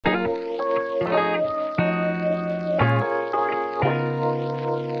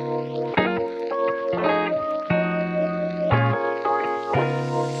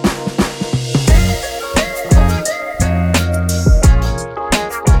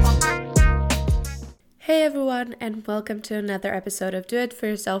everyone, and welcome to another episode of Do It For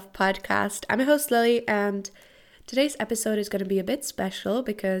Yourself podcast. I'm your host, Lily, and today's episode is going to be a bit special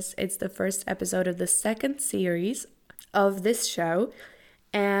because it's the first episode of the second series of this show.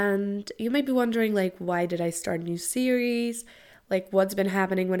 And you might be wondering, why did I start a new series? What's been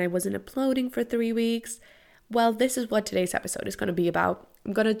happening when I wasn't uploading for 3 weeks? Well, this is what today's episode is going to be about.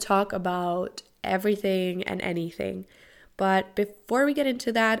 I'm going to talk about everything and anything. But before we get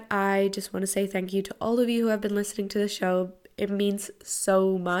into that, I just want to say thank you to all of you who have been listening to the show. It means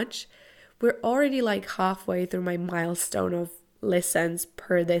so much. We're already halfway through my milestone of listens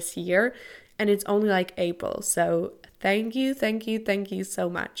per this year, and it's only April. So thank you so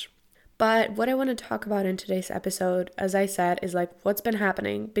much. But what I want to talk about in today's episode, as I said, is what's been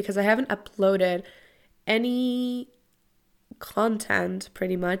happening, because I haven't uploaded any content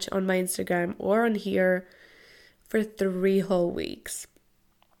pretty much on my Instagram or on here for 3 whole weeks.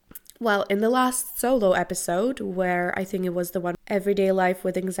 Well, in the last solo episode, where I think it was the one Everyday Life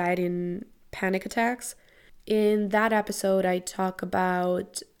with Anxiety and Panic Attacks, in that episode I talk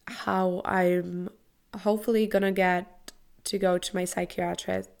about how I'm hopefully gonna get to go to my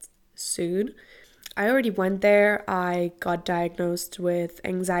psychiatrist soon. I already went there. I got diagnosed with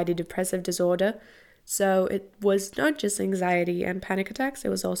anxiety depressive disorder. So it was not just anxiety and panic attacks, it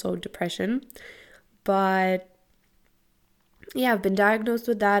was also depression. But yeah, I've been diagnosed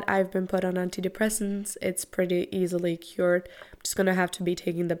with that. I've been put on antidepressants. It's pretty easily cured. I'm just gonna have to be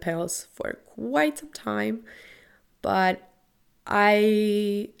taking the pills for quite some time. But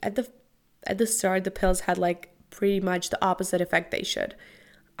at the start, the pills had pretty much the opposite effect they should.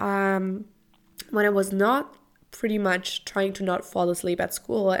 When I was not pretty much trying to not fall asleep at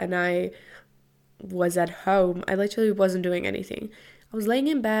school and I was at home, I literally wasn't doing anything. I was laying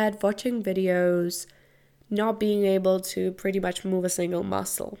in bed, watching videos, not being able to pretty much move a single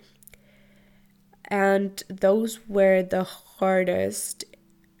muscle. And those were the hardest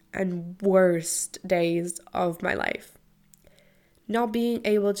and worst days of my life. Not being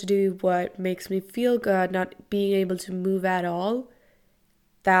able to do what makes me feel good, not being able to move at all,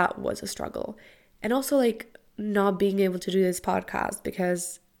 that was a struggle. And also not being able to do this podcast,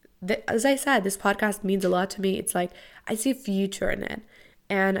 because as I said, this podcast means a lot to me. It's I see a future in it.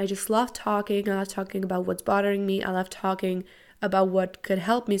 And I just love talking. I love talking about what's bothering me. I love talking about what could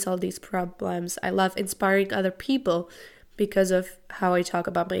help me solve these problems. I love inspiring other people because of how I talk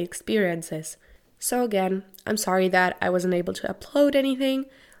about my experiences. So again, I'm sorry that I wasn't able to upload anything,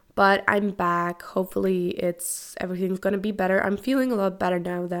 but I'm back. Hopefully everything's going to be better. I'm feeling a lot better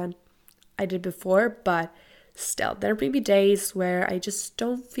now than I did before, but still, there may be days where I just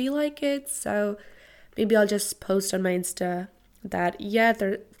don't feel like it. So maybe I'll just post on my Insta that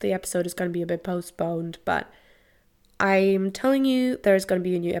the episode is going to be a bit postponed, but I'm telling you there's going to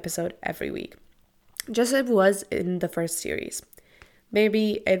be a new episode every week, just as it was in the first series.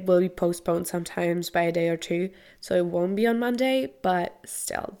 Maybe it will be postponed sometimes by a day or two, so it won't be on Monday, but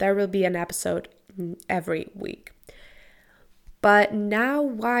still there will be an episode every week. But now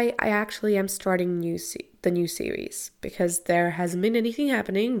why I actually am starting the new series, because there hasn't been anything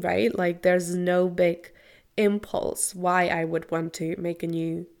happening, right? There's no big impulse why I would want to make a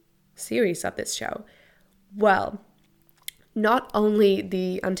new series of this show. Well, not only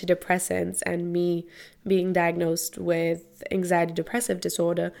the antidepressants and me being diagnosed with anxiety depressive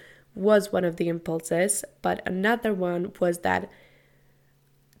disorder was one of the impulses, but another one was that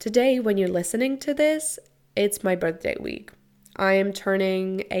today, when you're listening to this, it's my birthday week. I am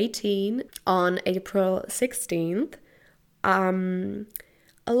turning 18 on April 16th.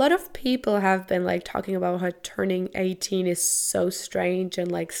 A lot of people have been talking about how turning 18 is so strange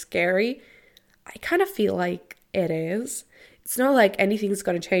and scary. I kind of feel like it is. It's not anything's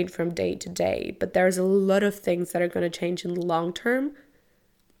going to change from day to day, but there's a lot of things that are going to change in the long term.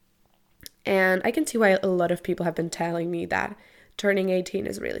 And I can see why a lot of people have been telling me that turning 18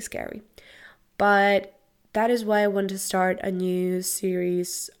 is really scary. But that is why I want to start a new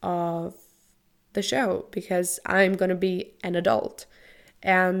series of the show, because I'm going to be an adult.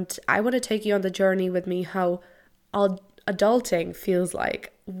 And I want to take you on the journey with me, how adulting feels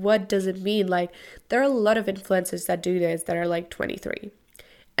like. What does it mean? There are a lot of influencers that do this that are 23.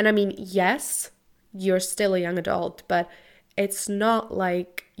 And I mean, yes, you're still a young adult, but it's not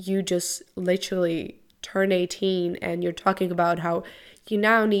you just literally turn 18 and you're talking about how you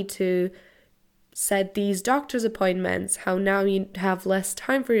now need to set these doctor's appointments, how now you have less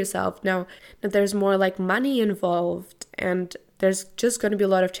time for yourself, now that there's more money involved, and there's just going to be a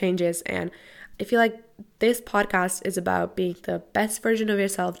lot of changes. And I feel this podcast is about being the best version of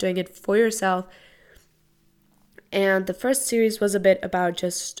yourself, doing it for yourself, And the first series was a bit about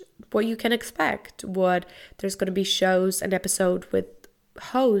just what you can expect, what there's going to be shows and episode with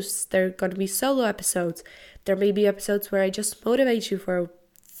hosts, there are going to be solo episodes, there may be episodes where I just motivate you for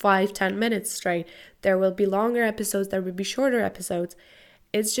 5-10 minutes straight, there will be longer episodes, there will be shorter episodes.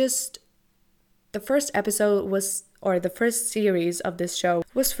 It's just the first episode was, or the first series of this show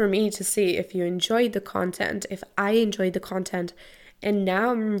was for me to see if you enjoyed the content, if I enjoyed the content, and now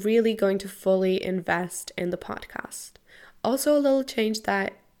I'm really going to fully invest in the podcast. Also, a little change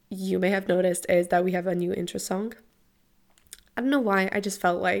that you may have noticed is that we have a new intro song. I don't know why, I just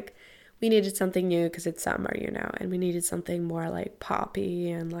felt like we needed something new because it's summer, and we needed something more like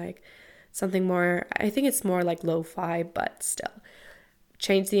poppy and like something more, I think it's more like lo-fi, but still.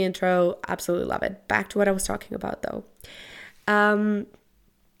 Change the intro, absolutely love it. Back to what I was talking about though.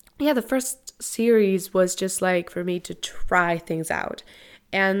 The first series was just like for me to try things out.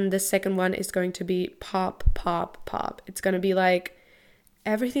 And the second one is going to be pop. It's going to be like,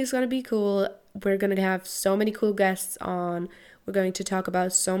 everything's going to be cool. We're going to have so many cool guests on. We're going to talk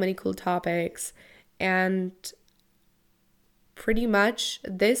about so many cool topics. And pretty much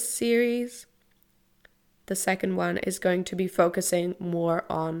this series, the second one, is going to be focusing more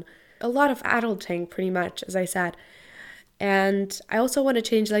on a lot of adulting, pretty much, as I said. And I also want to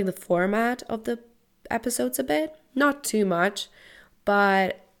change like the format of the episodes a bit. Not too much,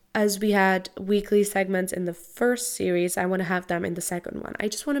 but as we had weekly segments in the first series, I want to have them in the second one. I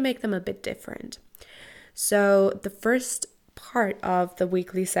just want to make them a bit different. So the first part of the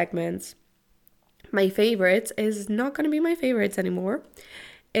weekly segments, my favorites, is not going to be my favorites anymore.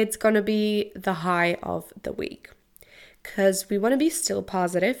 It's going to be the high of the week. Because we want to be still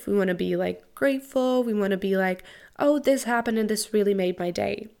positive. We want to be like grateful. We want to be like, oh, this happened and this really made my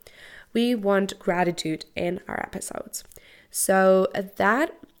day. We want gratitude in our episodes. So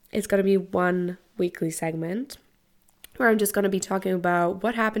that is going to be one weekly segment where I'm just going to be talking about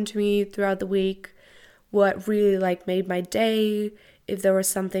what happened to me throughout the week, what really like made my day, if there was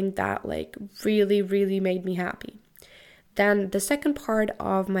something that like really, really made me happy. Then the second part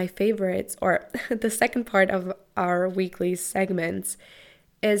of my favorites, or the second part of our weekly segments,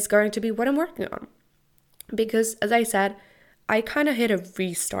 is going to be what I'm working on. Because as I said, I kind of hit a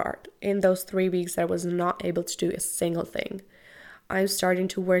restart in those 3 weeks that I was not able to do a single thing. I'm starting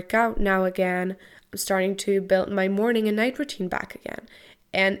to work out now again. I'm starting to build my morning and night routine back again.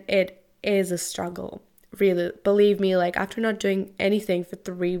 And it is a struggle. Really, believe me, like after not doing anything for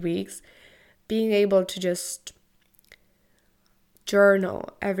 3 weeks, being able to just journal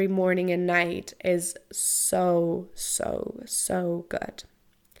every morning and night is so good.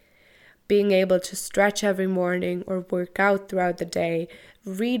 Being able to stretch every morning or work out throughout the day,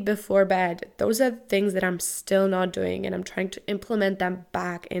 read before bed, those are things that I'm still not doing, and I'm trying to implement them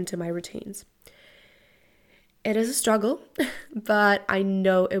back into my routines. It is a struggle, but I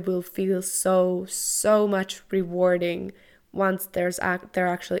know it will feel so much rewarding once they're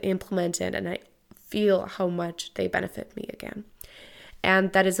actually implemented and I feel how much they benefit me again.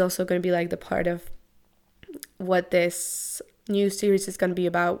 And that is also going to be like the part of what this new series is going to be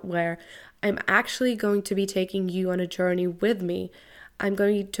about, where I'm actually going to be taking you on a journey with me. I'm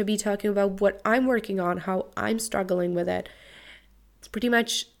going to be talking about what I'm working on, how I'm struggling with it. It's pretty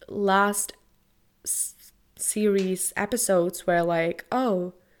much last series episodes where like,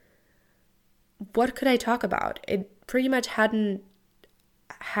 oh, what could I talk about? It pretty much hadn't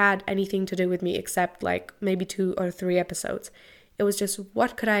had anything to do with me except like maybe 2 or 3 episodes. It was just,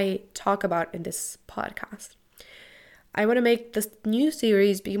 what could I talk about in this podcast? I want to make this new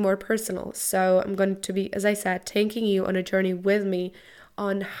series be more personal. So I'm going to be, as I said, taking you on a journey with me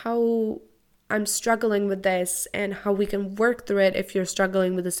on how I'm struggling with this and how we can work through it if you're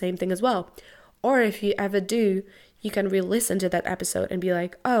struggling with the same thing as well. Or if you ever do, you can re-listen to that episode and be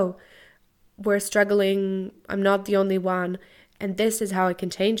like, oh, we're struggling. I'm not the only one. And this is how I can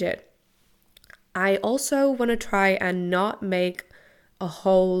change it. I also want to try and not make a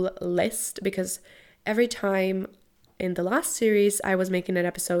whole list, because every time in the last series I was making an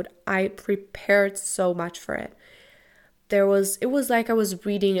episode, I prepared so much for it. It was like I was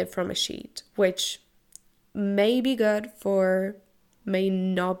reading it from a sheet, which may be good for, may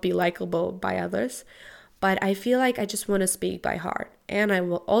not be likable by others, but I feel like I just want to speak by heart, and I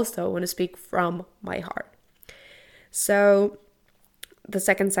will also want to speak from my heart. So the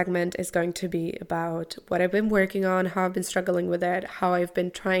second segment is going to be about what I've been working on, how I've been struggling with it, how I've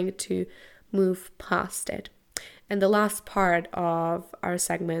been trying to move past it. And the last part of our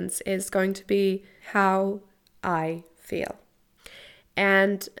segments is going to be how I feel.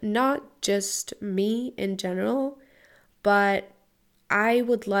 And not just me in general, but I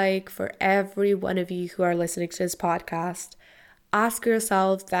would like for every one of you who are listening to this podcast, ask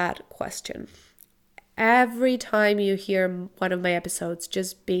yourself that question. Every time you hear one of my episodes,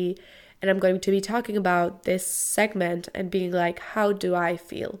 and I'm going to be talking about this segment and being like, how do I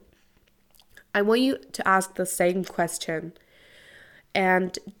feel? I want you to ask the same question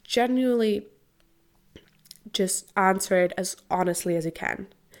and genuinely just answer it as honestly as you can.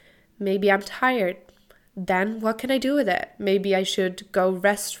 Maybe I'm tired. Then what can I do with it? Maybe I should go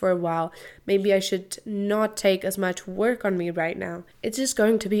rest for a while. Maybe I should not take as much work on me right now. It's just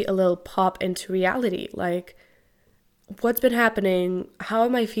going to be a little pop into reality. Like, what's been happening? How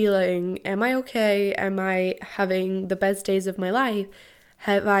am I feeling? Am I okay? Am I having the best days of my life?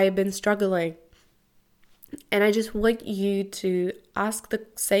 Have I been struggling? And I just want you to ask the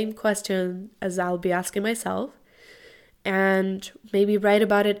same question as I'll be asking myself. And maybe write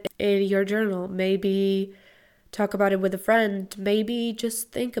about it in your journal. Maybe talk about it with a friend. Maybe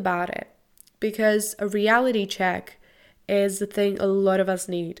just think about it. Because a reality check is the thing a lot of us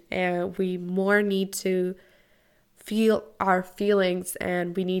need. And we more need to feel our feelings,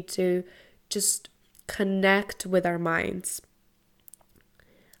 and we need to just connect with our minds.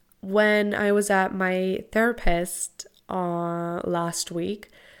 When I was at my therapist last week,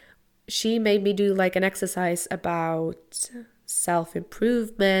 she made me do like an exercise about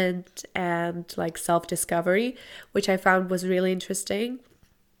self-improvement and like self-discovery, which I found was really interesting.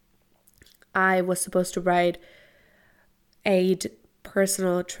 I was supposed to write 8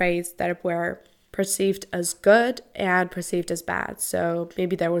 personal traits that were perceived as good and perceived as bad. So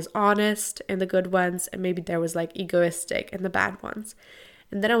maybe there was honest in the good ones, and maybe there was like egoistic in the bad ones.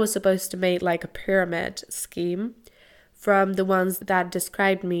 And then I was supposed to make like a pyramid scheme from the ones that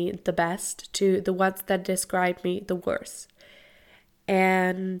described me the best to the ones that described me the worst.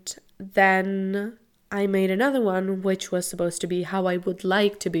 And then I made another one, which was supposed to be how I would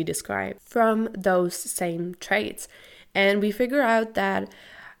like to be described from those same traits. And we figure out that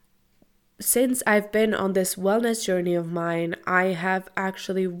since I've been on this wellness journey of mine, I have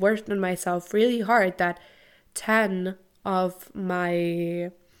actually worked on myself really hard, that 10 of my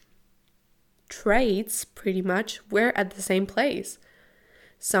traits pretty much were at the same place.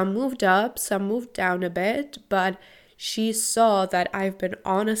 Some moved up, some moved down a bit, but she saw that I've been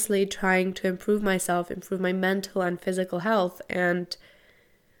honestly trying to improve myself, improve my mental and physical health, and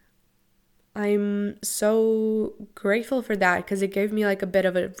I'm so grateful for that, because it gave me like a bit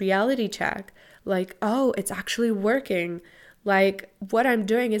of a reality check. Like, oh, it's actually working. Like, what I'm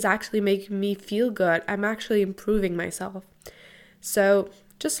doing is actually making me feel good. I'm actually improving myself. So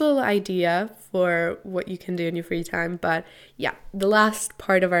just a little idea for what you can do in your free time. But yeah, the last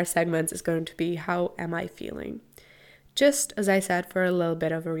part of our segments is going to be how am I feeling? Just as I said, for a little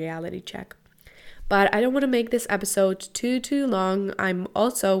bit of a reality check. But I don't want to make this episode too long. I'm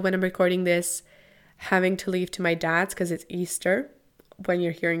also, when I'm recording this, having to leave to my dad's because it's Easter. When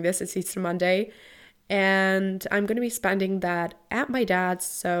you're hearing this, it's Easter Monday. And I'm going to be spending that at my dad's,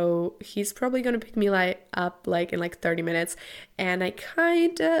 so he's probably going to pick me up in 30 minutes. And I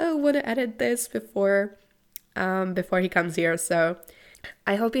kind of want to edit this before he comes here. So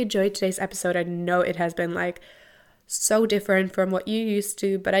I hope you enjoyed today's episode. I know it has been so different from what you used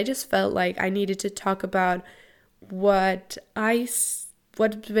to, but I just felt like I needed to talk about what's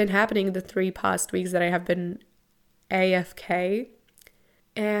been happening in the 3 past weeks that I have been AFK,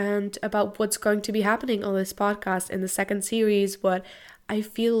 and about what's going to be happening on this podcast in the second series, what I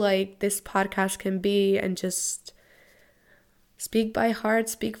feel like this podcast can be, and just speak by heart,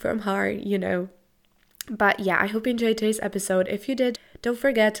 speak from heart, But yeah, I hope you enjoyed today's episode. If you did, don't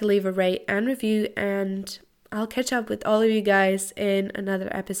forget to leave a rate and review, and I'll catch up with all of you guys in another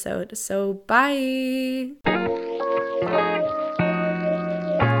episode. So bye!